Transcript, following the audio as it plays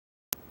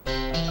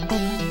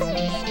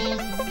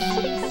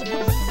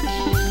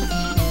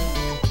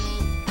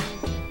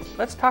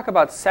Let's talk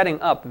about setting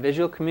up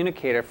Visual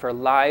Communicator for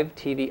live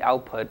TV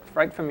output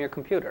right from your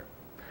computer.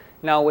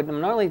 Now what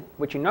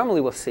you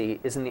normally will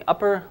see is in the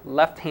upper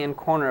left-hand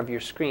corner of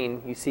your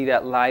screen, you see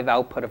that live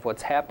output of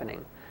what's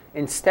happening.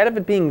 Instead of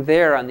it being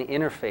there on the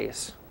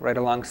interface right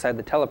alongside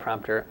the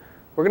teleprompter,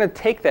 we're going to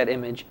take that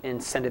image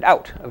and send it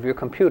out of your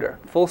computer,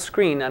 full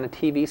screen on a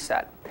TV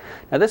set.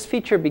 Now this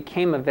feature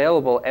became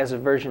available as a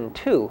version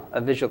 2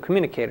 of Visual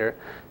Communicator,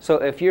 so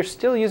if you're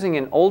still using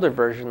an older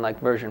version like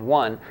version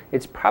 1,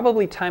 it's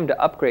probably time to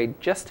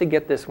upgrade just to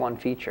get this one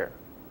feature.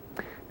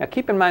 Now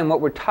keep in mind what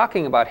we're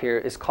talking about here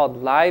is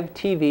called live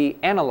TV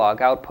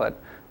analog output,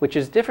 which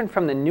is different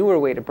from the newer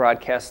way to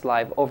broadcast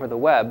live over the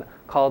web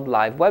called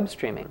live web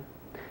streaming.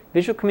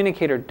 Visual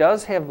Communicator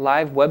does have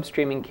live web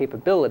streaming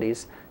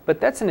capabilities,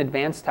 but that's an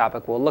advanced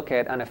topic we'll look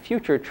at on a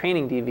future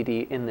training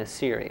DVD in this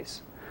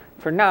series.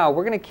 For now,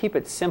 we're going to keep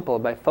it simple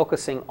by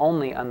focusing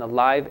only on the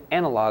live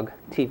analog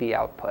TV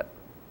output.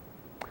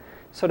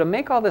 So to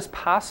make all this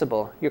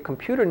possible, your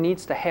computer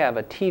needs to have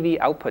a TV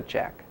output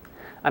jack.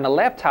 On a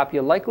laptop,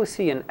 you'll likely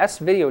see an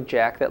S-video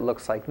jack that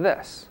looks like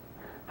this.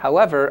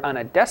 However, on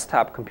a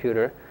desktop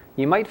computer,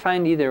 you might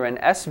find either an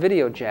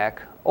S-video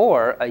jack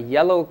or a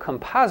yellow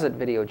composite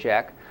video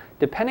jack,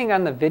 depending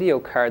on the video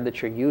card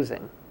that you're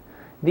using.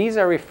 These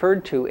are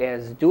referred to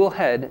as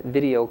dual-head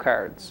video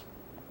cards.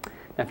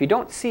 Now if you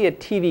don't see a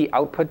TV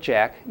output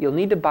jack, you'll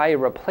need to buy a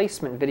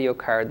replacement video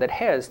card that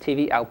has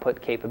TV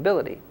output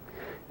capability.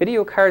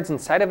 Video cards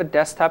inside of a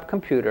desktop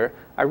computer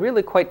are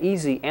really quite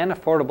easy and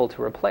affordable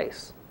to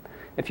replace.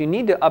 If you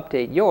need to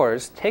update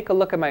yours, take a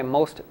look at my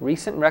most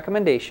recent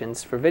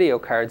recommendations for video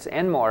cards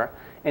and more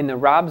in the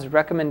Rob's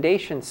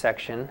Recommendations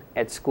section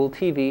at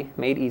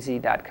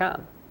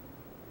schooltvmadeeasy.com.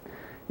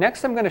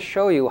 Next, I'm going to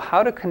show you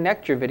how to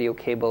connect your video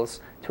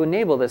cables to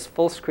enable this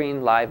full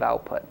screen live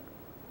output.